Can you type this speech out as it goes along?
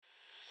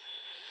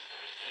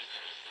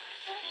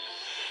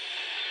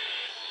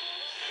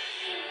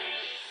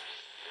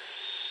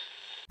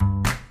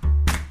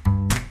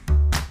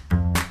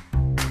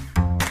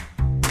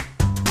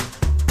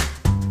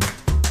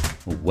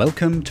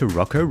Welcome to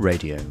Rocco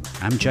Radio.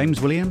 I'm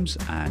James Williams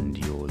and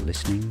you're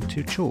listening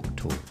to Chalk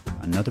Talk,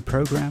 another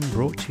program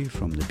brought to you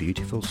from the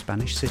beautiful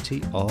Spanish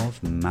city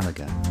of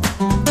Malaga.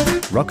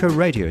 Rocco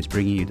Radio is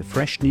bringing you the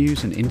fresh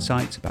news and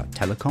insights about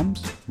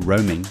telecoms,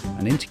 roaming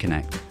and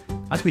interconnect,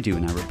 as we do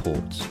in our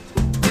reports.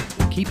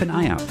 Keep an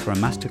eye out for a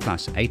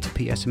masterclass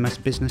A2P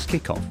SMS business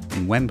kickoff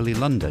in Wembley,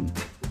 London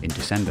in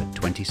December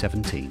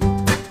 2017.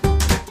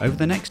 Over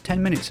the next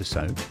 10 minutes or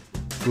so,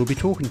 we'll be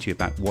talking to you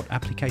about what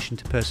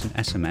application-to-person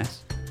SMS,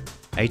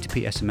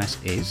 A2P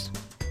SMS is,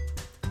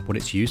 what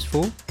it's used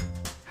for,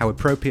 how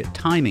appropriate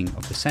timing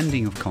of the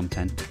sending of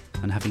content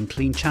and having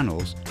clean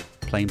channels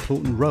play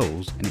important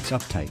roles in its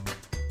uptake,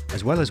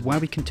 as well as why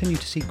we continue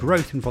to see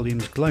growth in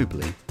volumes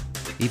globally,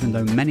 even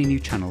though many new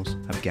channels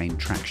have gained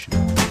traction.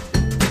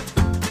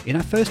 In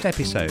our first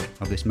episode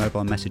of this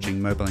mobile messaging,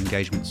 mobile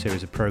engagement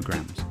series of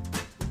programs,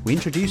 we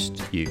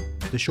introduced you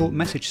to the short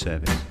message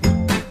service,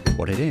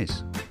 what it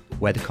is,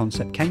 where the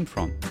concept came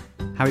from,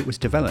 how it was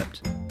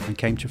developed and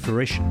came to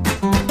fruition.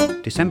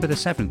 December the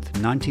 7th,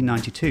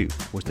 1992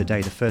 was the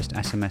day the first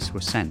SMS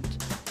was sent.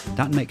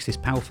 That makes this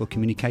powerful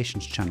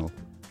communications channel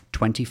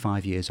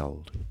 25 years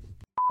old.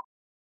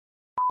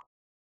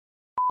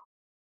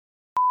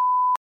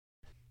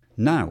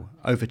 Now,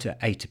 over to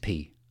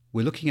A2P.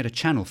 We're looking at a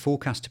channel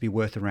forecast to be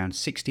worth around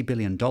 $60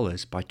 billion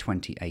by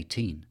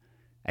 2018.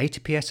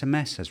 A2P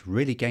SMS has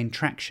really gained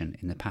traction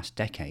in the past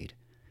decade.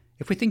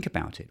 If we think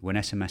about it, when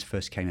SMS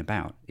first came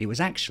about, it was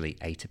actually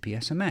A2P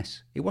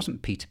SMS. It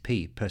wasn't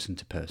P2P, person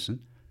to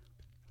person.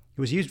 It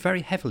was used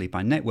very heavily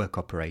by network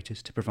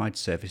operators to provide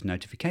service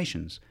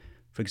notifications,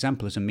 for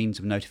example as a means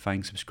of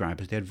notifying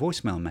subscribers they had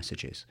voicemail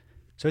messages.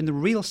 So in the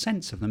real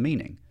sense of the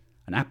meaning,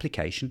 an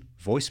application,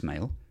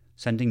 voicemail,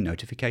 sending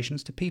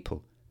notifications to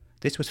people.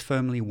 This was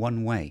firmly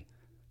one way.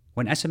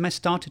 When SMS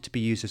started to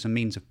be used as a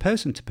means of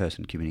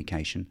person-to-person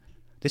communication,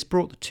 this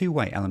brought the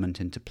two-way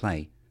element into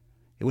play.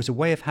 It was a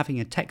way of having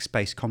a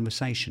text-based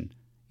conversation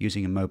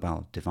using a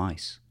mobile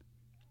device.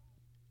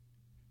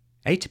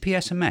 A2P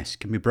SMS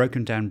can be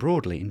broken down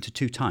broadly into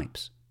two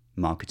types,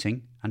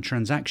 marketing and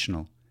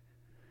transactional.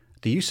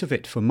 The use of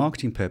it for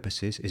marketing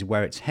purposes is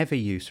where its heavy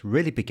use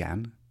really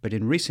began, but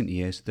in recent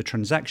years the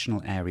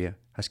transactional area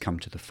has come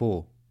to the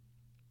fore.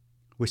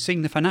 We're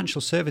seeing the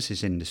financial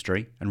services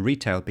industry and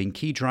retail being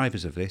key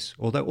drivers of this,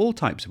 although all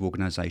types of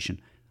organisation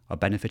are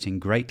benefiting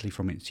greatly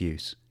from its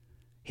use.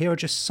 Here are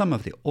just some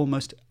of the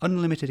almost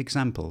unlimited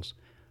examples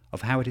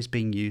of how it is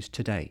being used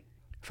today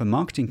for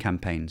marketing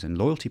campaigns and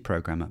loyalty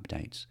program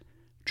updates,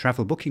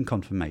 travel booking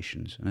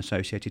confirmations and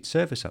associated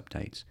service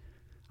updates.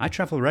 I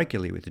travel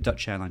regularly with the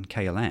Dutch airline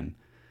KLM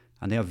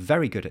and they are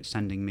very good at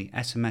sending me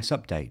SMS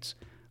updates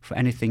for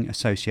anything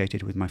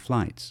associated with my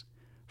flights.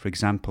 For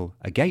example,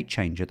 a gate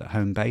change at the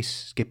home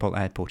base Schiphol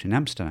Airport in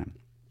Amsterdam.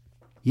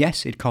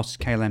 Yes, it costs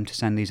KLM to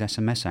send these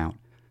SMS out,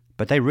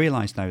 but they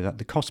realise though that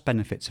the cost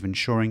benefits of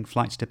ensuring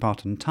flights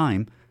depart on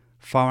time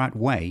far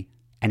outweigh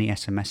any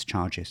SMS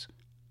charges.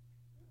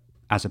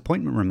 As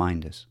appointment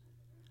reminders,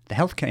 the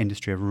healthcare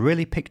industry have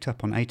really picked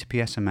up on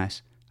A2P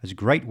SMS as a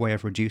great way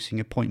of reducing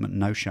appointment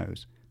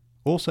no-shows,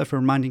 also for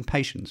reminding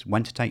patients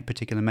when to take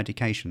particular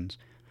medications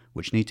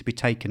which need to be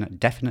taken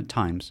at definite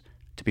times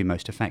to be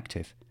most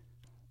effective.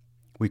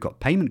 We've got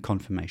payment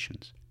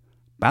confirmations,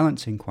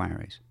 balance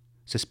inquiries,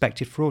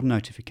 suspected fraud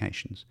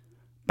notifications,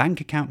 bank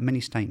account mini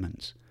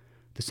statements,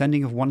 the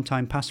sending of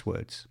one-time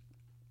passwords,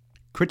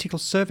 critical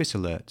service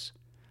alerts,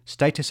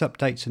 status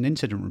updates and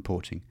incident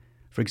reporting.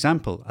 For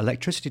example,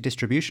 electricity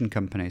distribution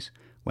companies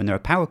when there are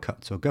power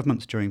cuts or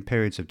governments during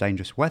periods of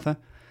dangerous weather,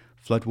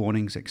 flood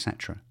warnings,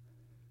 etc.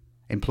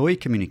 Employee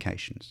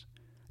communications.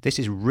 This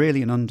is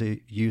really an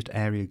underused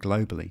area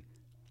globally.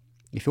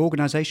 If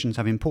organisations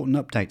have important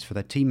updates for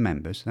their team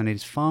members, then it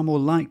is far more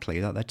likely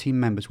that their team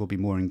members will be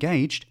more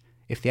engaged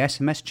if the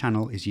SMS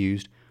channel is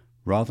used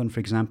rather than, for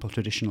example,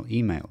 traditional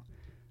email.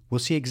 We'll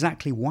see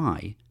exactly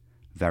why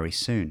very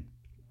soon.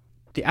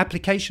 The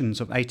applications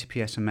of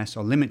A2P SMS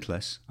are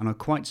limitless and are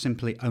quite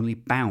simply only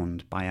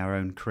bound by our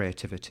own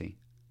creativity.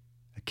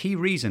 A key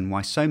reason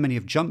why so many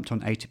have jumped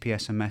on A2P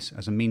SMS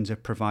as a means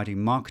of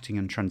providing marketing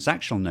and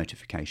transactional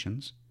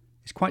notifications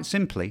is quite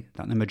simply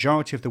that the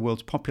majority of the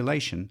world's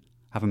population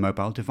have a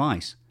mobile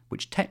device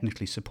which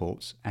technically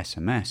supports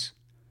SMS.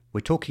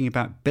 We're talking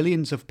about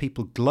billions of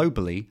people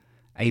globally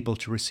able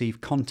to receive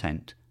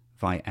content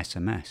via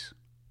SMS.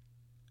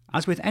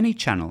 As with any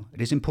channel,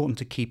 it is important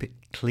to keep it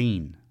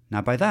clean.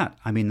 Now by that,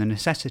 I mean the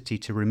necessity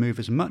to remove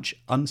as much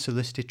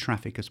unsolicited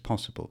traffic as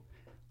possible.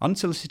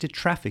 Unsolicited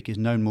traffic is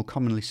known more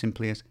commonly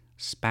simply as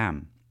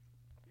spam.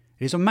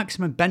 It is of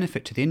maximum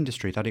benefit to the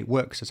industry that it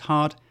works as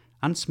hard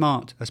and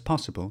smart as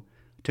possible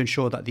to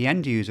ensure that the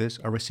end users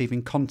are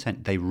receiving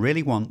content they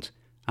really want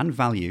and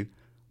value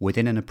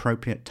within an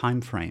appropriate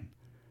time frame.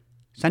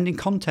 Sending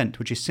content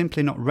which is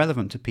simply not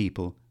relevant to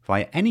people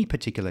via any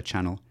particular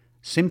channel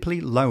simply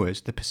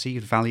lowers the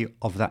perceived value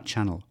of that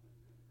channel.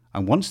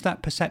 And once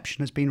that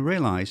perception has been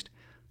realised,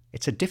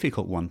 it's a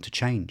difficult one to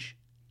change.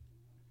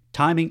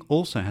 Timing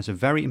also has a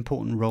very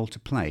important role to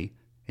play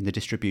in the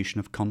distribution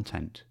of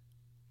content.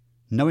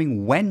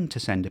 knowing when to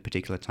send a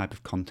particular type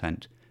of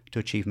content to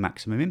achieve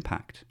maximum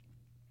impact,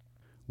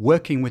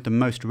 working with the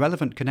most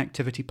relevant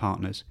connectivity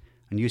partners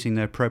and using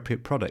the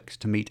appropriate products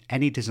to meet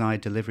any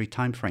desired delivery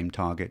timeframe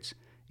targets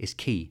is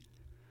key.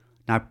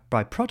 Now,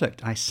 by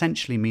product, I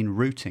essentially mean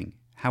routing,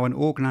 how an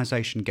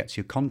organization gets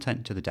your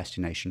content to the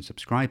destination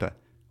subscriber.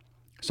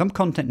 Some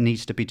content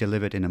needs to be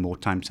delivered in a more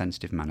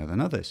time-sensitive manner than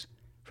others.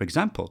 For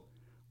example,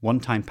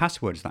 one-time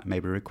passwords that may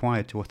be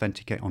required to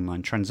authenticate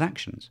online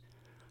transactions.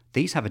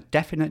 These have a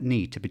definite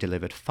need to be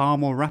delivered far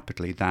more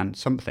rapidly than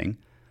something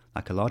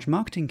like a large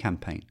marketing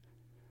campaign.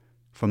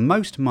 For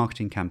most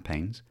marketing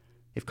campaigns,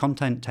 if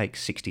content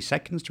takes 60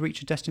 seconds to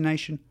reach a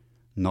destination,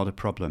 not a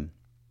problem.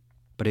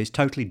 But it is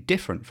totally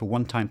different for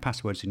one-time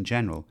passwords in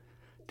general.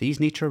 These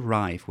need to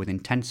arrive within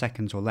 10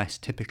 seconds or less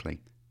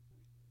typically.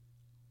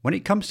 When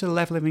it comes to the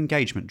level of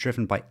engagement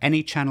driven by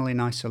any channel in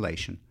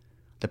isolation,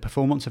 the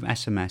performance of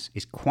SMS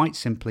is quite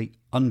simply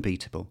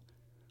unbeatable.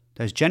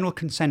 There's general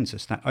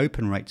consensus that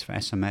open rates for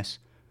SMS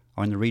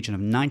are in the region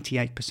of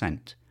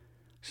 98%.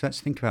 So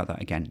let's think about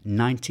that again,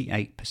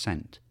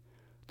 98%.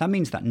 That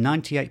means that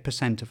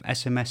 98% of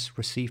SMS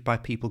received by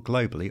people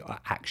globally are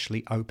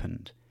actually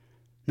opened.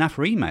 Now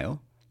for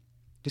email,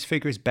 this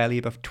figure is barely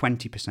above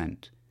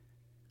 20%.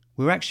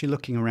 We're actually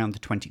looking around the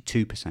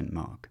 22%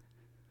 mark.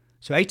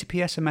 So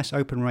A2P SMS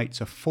open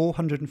rates are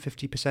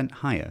 450%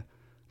 higher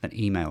than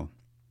email.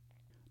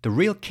 The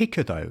real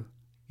kicker though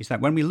is that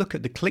when we look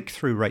at the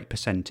click-through rate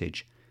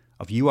percentage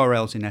of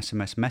URLs in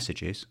SMS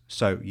messages,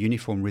 so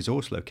uniform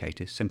resource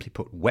locators, simply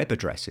put web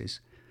addresses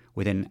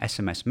within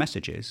SMS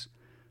messages,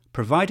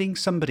 providing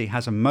somebody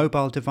has a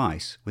mobile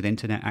device with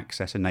internet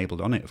access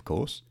enabled on it, of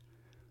course,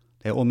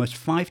 they're almost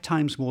 5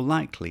 times more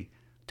likely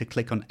to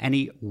click on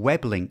any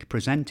web link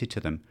presented to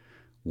them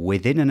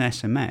within an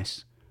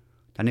SMS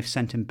than if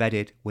sent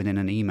embedded within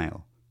an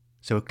email.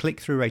 So a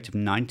click-through rate of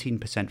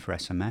 19% for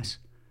SMS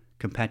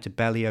compared to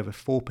barely over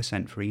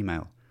 4% for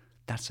email.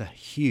 That's a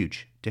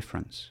huge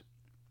difference.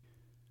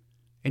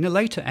 In a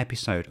later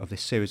episode of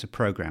this series of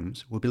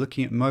programs, we'll be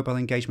looking at mobile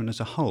engagement as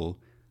a whole,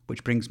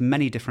 which brings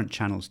many different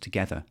channels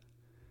together.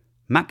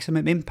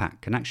 Maximum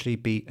impact can actually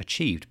be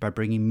achieved by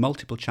bringing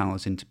multiple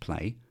channels into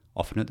play,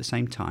 often at the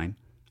same time,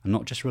 and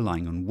not just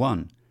relying on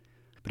one.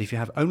 But if you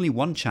have only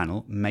one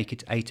channel, make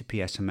it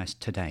A2P SMS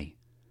today.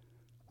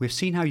 We've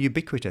seen how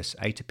ubiquitous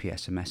A2P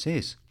SMS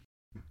is.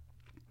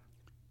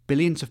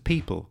 Billions of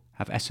people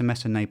have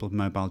SMS-enabled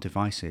mobile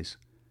devices.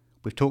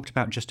 We've talked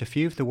about just a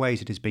few of the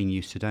ways it is being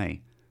used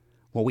today.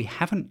 What we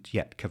haven't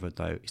yet covered,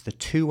 though, is the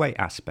two-way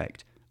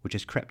aspect, which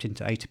has crept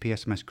into A2P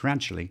SMS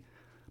gradually,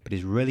 but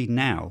is really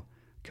now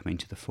coming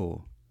to the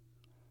fore.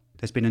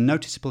 There's been a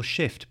noticeable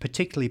shift,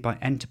 particularly by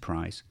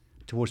enterprise,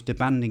 towards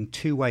demanding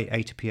two-way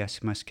A2P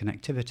SMS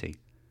connectivity.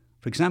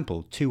 For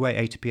example, two-way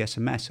A2P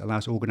SMS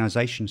allows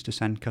organizations to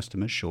send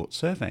customers short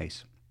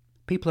surveys.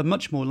 People are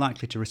much more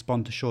likely to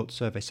respond to short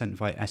surveys sent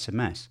via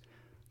SMS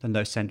than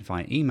those sent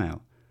via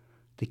email.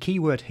 The key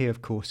word here,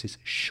 of course, is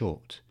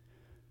short.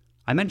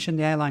 I mentioned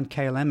the airline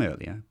KLM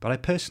earlier, but I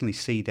personally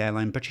see the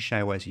airline British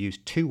Airways use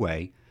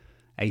two-way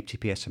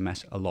A2P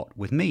SMS a lot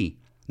with me.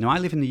 Now, I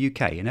live in the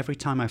UK, and every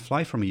time I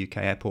fly from a UK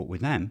airport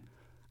with them,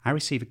 I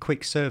receive a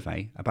quick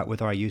survey about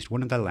whether I used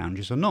one of their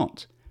lounges or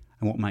not,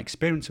 and what my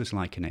experience was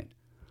like in it.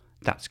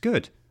 That's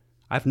good.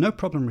 I have no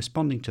problem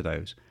responding to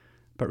those.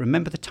 But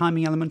remember the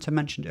timing element I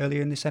mentioned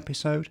earlier in this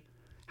episode?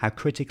 How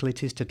critical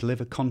it is to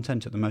deliver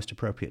content at the most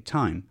appropriate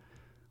time?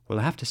 Well,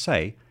 I have to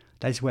say,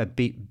 that is where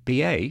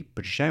BA,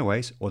 British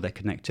Airways, or their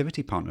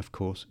connectivity partner, of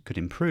course, could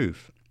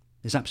improve.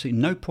 There's absolutely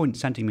no point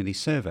sending me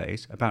these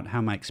surveys about how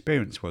my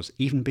experience was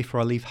even before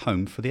I leave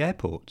home for the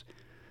airport.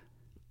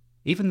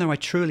 Even though I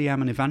truly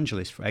am an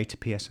evangelist for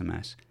A2P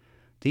SMS,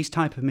 these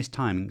type of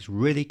mistimings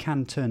really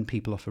can turn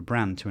people off a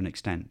brand to an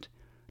extent.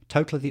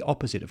 Totally the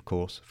opposite, of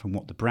course, from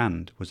what the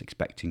brand was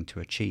expecting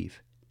to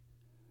achieve.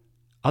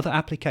 Other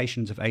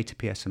applications of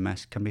A2P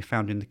SMS can be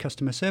found in the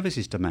customer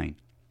services domain,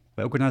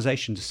 where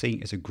organizations are seeing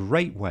it as a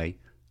great way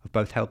of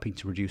both helping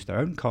to reduce their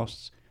own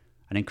costs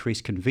and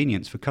increase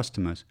convenience for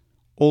customers,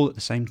 all at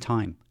the same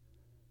time.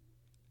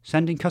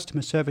 Sending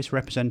customer service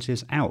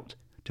representatives out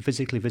to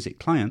physically visit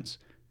clients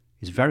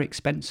is very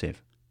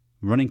expensive.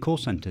 Running call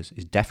centers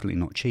is definitely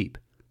not cheap.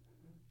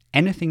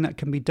 Anything that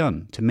can be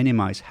done to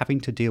minimize having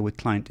to deal with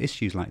client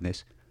issues like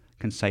this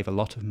can save a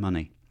lot of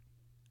money.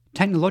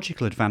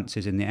 Technological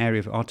advances in the area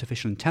of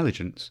artificial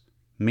intelligence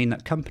mean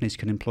that companies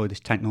can employ this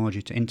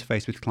technology to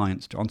interface with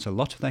clients to answer a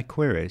lot of their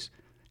queries,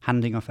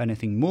 handing off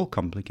anything more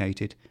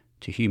complicated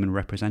to human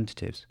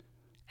representatives.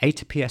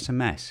 A2P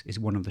SMS is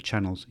one of the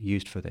channels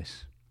used for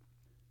this.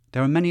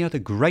 There are many other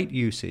great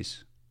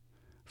uses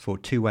for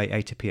two-way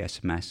A2P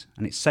SMS,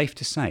 and it's safe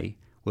to say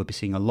we'll be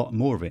seeing a lot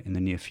more of it in the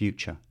near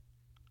future.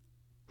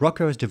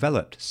 Rocco has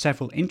developed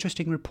several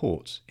interesting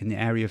reports in the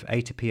area of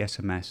A2P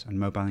SMS and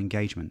mobile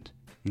engagement,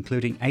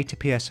 including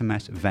A2P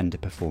SMS vendor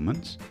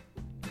performance,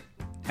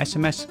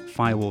 SMS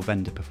firewall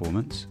vendor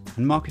performance,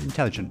 and market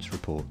intelligence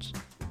reports.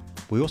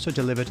 We also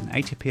delivered an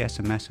A2P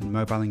SMS and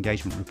mobile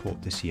engagement report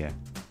this year.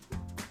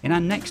 In our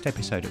next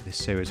episode of this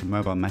series of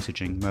mobile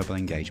messaging, mobile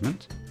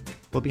engagement,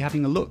 we'll be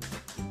having a look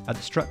at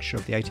the structure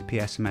of the A2P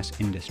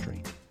SMS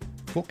industry.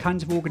 What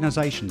kinds of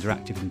organisations are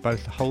active in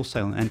both the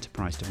wholesale and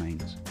enterprise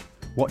domains?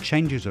 What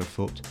changes are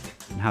afoot,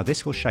 and how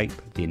this will shape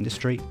the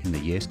industry in the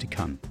years to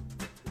come.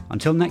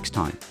 Until next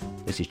time,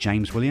 this is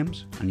James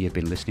Williams, and you've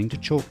been listening to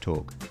Chalk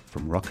Talk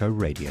from Rocco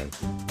Radio.